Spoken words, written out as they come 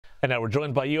And now we're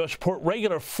joined by U.S. Report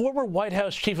regular, former White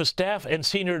House Chief of Staff and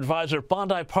Senior Advisor at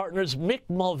Bondi Partners, Mick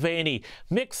Mulvaney.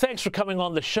 Mick, thanks for coming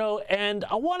on the show. And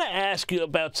I want to ask you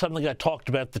about something I talked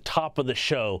about at the top of the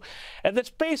show. And that's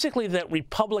basically that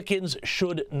Republicans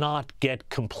should not get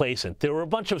complacent. There were a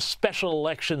bunch of special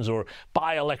elections, or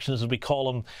by-elections as we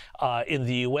call them, in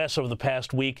the U.S. over the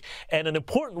past week. And an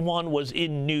important one was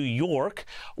in New York,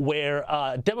 where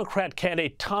Democrat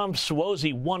candidate Tom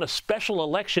Suozzi won a special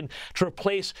election to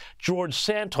replace George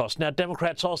Santos. Now,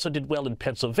 Democrats also did well in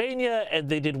Pennsylvania, and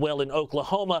they did well in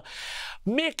Oklahoma.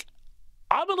 Mick,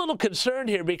 I'm a little concerned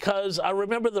here because I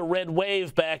remember the red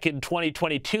wave back in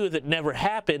 2022 that never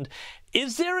happened.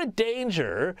 Is there a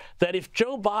danger that if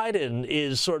Joe Biden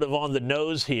is sort of on the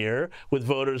nose here with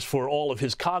voters for all of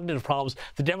his cognitive problems,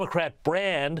 the Democrat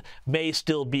brand may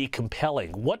still be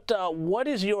compelling? What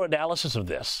is your analysis of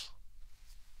this?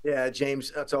 Yeah,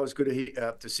 James, it's always good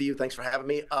to see you. Thanks for having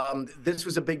me. This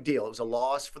was a big deal. It was a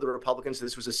loss for the Republicans.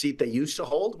 This was a seat they used to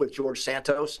hold with George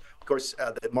Santos. Of course,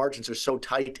 the margins are so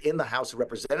tight in the House of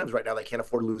Representatives right now, they can't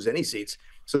afford to lose any seats.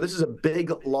 So this is a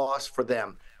big loss for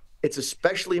them. It's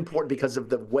especially important because of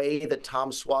the way that Tom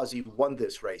Suozzi won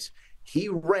this race. He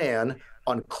ran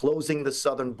on closing the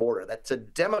southern border. That's a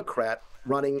Democrat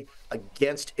running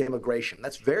against immigration.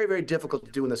 That's very, very difficult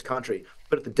to do in this country.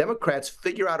 But if the Democrats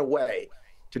figure out a way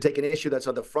to take an issue that's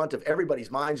on the front of everybody's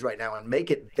minds right now and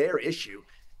make it their issue,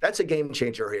 that's a game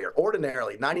changer here.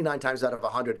 Ordinarily, 99 times out of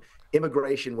 100,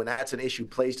 immigration, when that's an issue,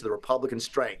 plays to the Republican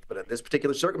strength. But in this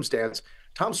particular circumstance,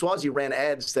 Tom Suozzi ran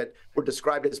ads that were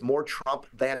described as more Trump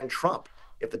than Trump.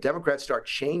 If the Democrats start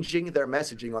changing their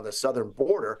messaging on the southern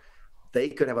border, they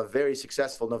could have a very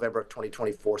successful November of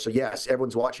 2024. So yes,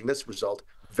 everyone's watching this result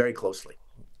very closely.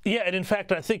 Yeah, and in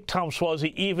fact, I think Tom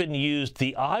Suozzi even used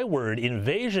the I word,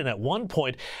 invasion, at one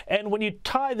point. And when you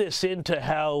tie this into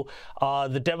how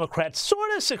the Democrats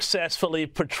sort of successfully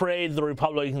portrayed the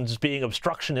Republicans as being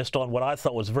obstructionist on what I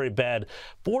thought was a very bad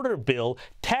border bill,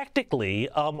 tactically,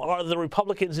 are the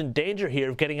Republicans in danger here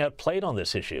of getting outplayed on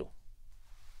this issue?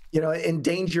 You know, in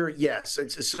danger, yes.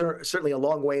 It's certainly a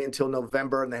long way until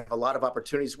November, and they have a lot of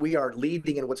opportunities. We are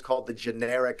leading in what's called the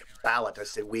generic ballot. I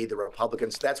say we, the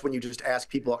Republicans. That's when you just ask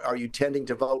people, are you tending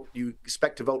to vote? You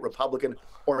expect to vote Republican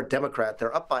or Democrat?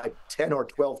 They're up by 10 or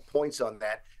 12 points on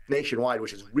that nationwide,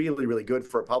 which is really, really good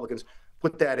for Republicans.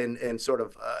 Put that in sort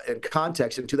of in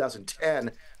context. In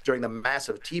 2010, during the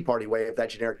massive Tea Party wave, that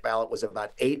generic ballot was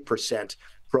about 8%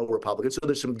 pro-Republican. So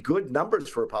there's some good numbers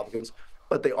for Republicans,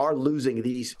 but they are losing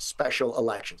these special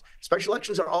elections. Special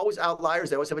elections are always outliers.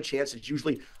 They always have a chance. It's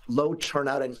usually low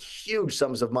turnout and huge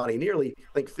sums of money. Nearly,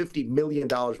 I think, $50 million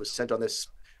was spent on this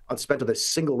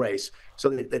single race.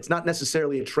 So it's not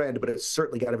necessarily a trend, but it's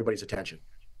certainly got everybody's attention.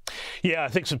 Yeah, I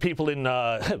think some people in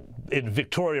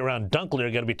Victoria around Dunkley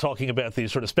are going to be talking about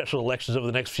these sort of special elections over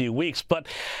the next few weeks. But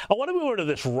I want to move over to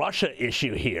this Russia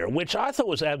issue here, which I thought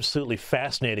was absolutely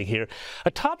fascinating here.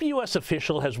 A top U.S.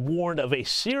 official has warned of a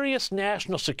serious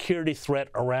national security threat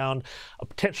around a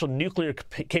potential nuclear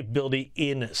capability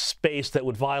in space that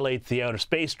would violate the Outer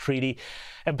Space Treaty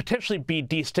and potentially be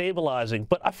destabilizing.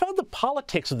 But I found the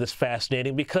politics of this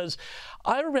fascinating because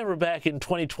I remember back in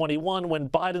 2021 when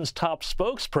Biden's top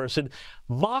spokesperson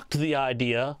mocked the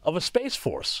idea of a space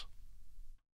force.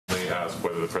 They asked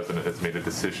whether the president has made a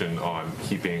decision on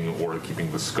keeping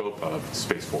the scope of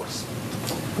Space Force.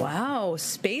 Wow,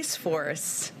 Space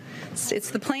Force.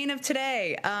 It's the plane of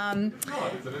today.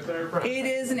 It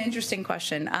is an interesting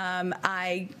question.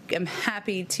 I am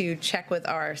happy to check with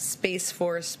our Space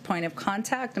Force point of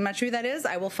contact. I'm not sure who that is.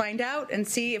 I will find out and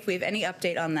see if we have any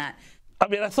update on that. I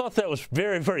mean, I thought that was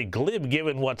very, very glib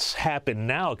given what's happened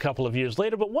now a couple of years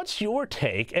later. But what's your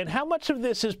take, and how much of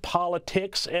this is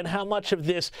politics, and how much of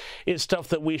this is stuff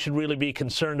that we should really be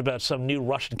concerned about, some new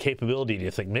Russian capability, do you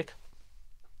think, Mick?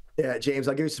 Yeah, James,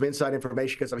 I'll give you some inside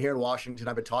information because I'm here in Washington.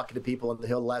 I've been talking to people on the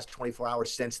Hill the last 24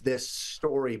 hours since this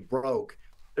story broke.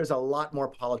 There's a lot more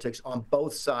politics on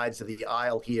both sides of the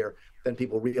aisle here than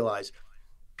people realize.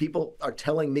 People are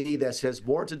telling me this has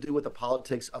more to do with the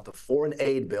politics of the foreign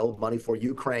aid bill, money for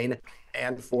Ukraine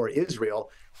and for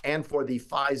Israel, and for the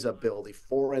FISA bill, the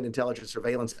Foreign Intelligence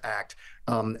Surveillance Act,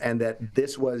 and that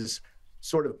this was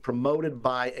sort of promoted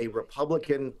by a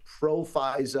Republican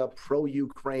pro-FISA,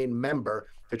 pro-Ukraine member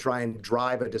to try and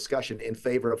drive a discussion in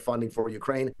favor of funding for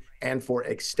Ukraine and for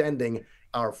extending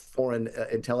our Foreign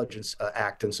Intelligence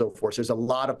Act and so forth. So there's a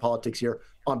lot of politics here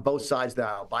on both sides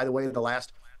now. By the way, in the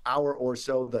last hour or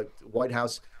so, the White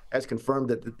House has confirmed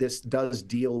that this does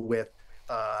deal with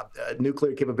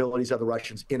nuclear capabilities of the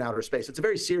Russians in outer space. It's a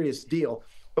very serious deal.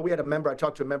 But we had I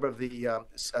talked to a member of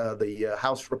the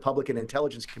House Republican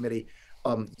Intelligence Committee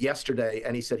yesterday,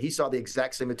 and he said he saw the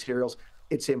exact same materials.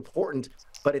 It's important,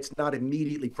 but it's not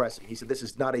immediately pressing. He said this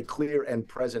is not a clear and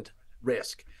present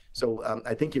risk. So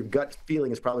I think your gut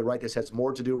feeling is probably right. This has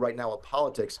more to do right now with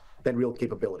politics than real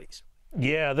capabilities.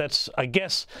 Yeah, that's, I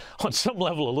guess, on some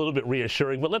level a little bit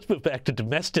reassuring. But let's move back to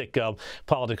domestic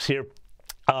politics here.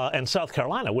 And South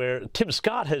Carolina, where Tim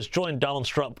Scott has joined Donald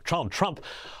Trump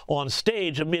on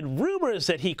stage amid rumors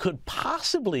that he could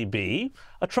possibly be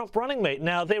a Trump running mate.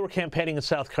 Now, they were campaigning in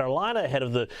South Carolina ahead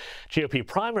of the GOP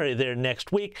primary there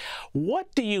next week.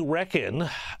 What do you reckon?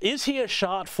 Is he a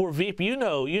shot for VP? You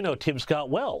know Tim Scott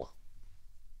well.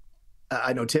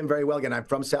 I know Tim very well. Again, I'm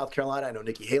from South Carolina. I know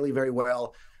Nikki Haley very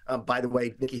well. By the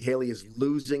way, Nikki Haley is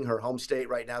losing her home state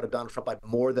right now to Donald Trump by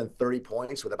more than 30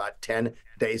 points with about 10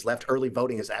 days left. Early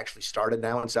voting has actually started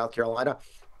now in South Carolina.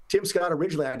 Tim Scott,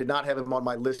 originally, I did not have him on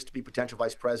my list to be potential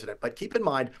vice president. But keep in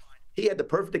mind, he had the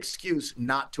perfect excuse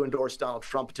not to endorse Donald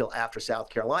Trump until after South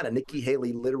Carolina. Nikki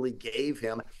Haley literally gave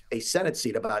him a Senate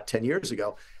seat about 10 years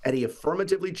ago, and he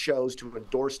affirmatively chose to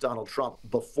endorse Donald Trump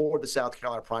before the South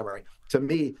Carolina primary. To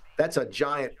me, that's a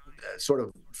giant sort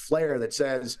of flare that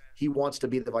says he wants to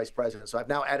be the vice president. So I've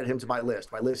now added him to my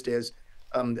list. My list is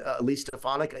Elise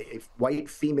Stefanik, a white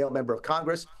female member of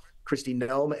Congress, Kristi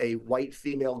Noem, a white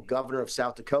female governor of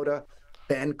South Dakota,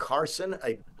 Ben Carson,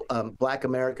 a Black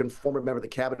American former member of the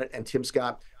cabinet, and Tim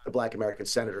Scott, the Black American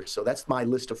senator. So that's my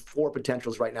list of 4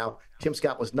 potentials right now. Tim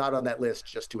Scott was not on that list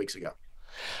just 2 weeks ago.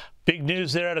 Big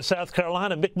news there out of South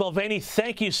Carolina. Mick Mulvaney,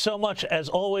 thank you so much, as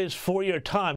always, for your time.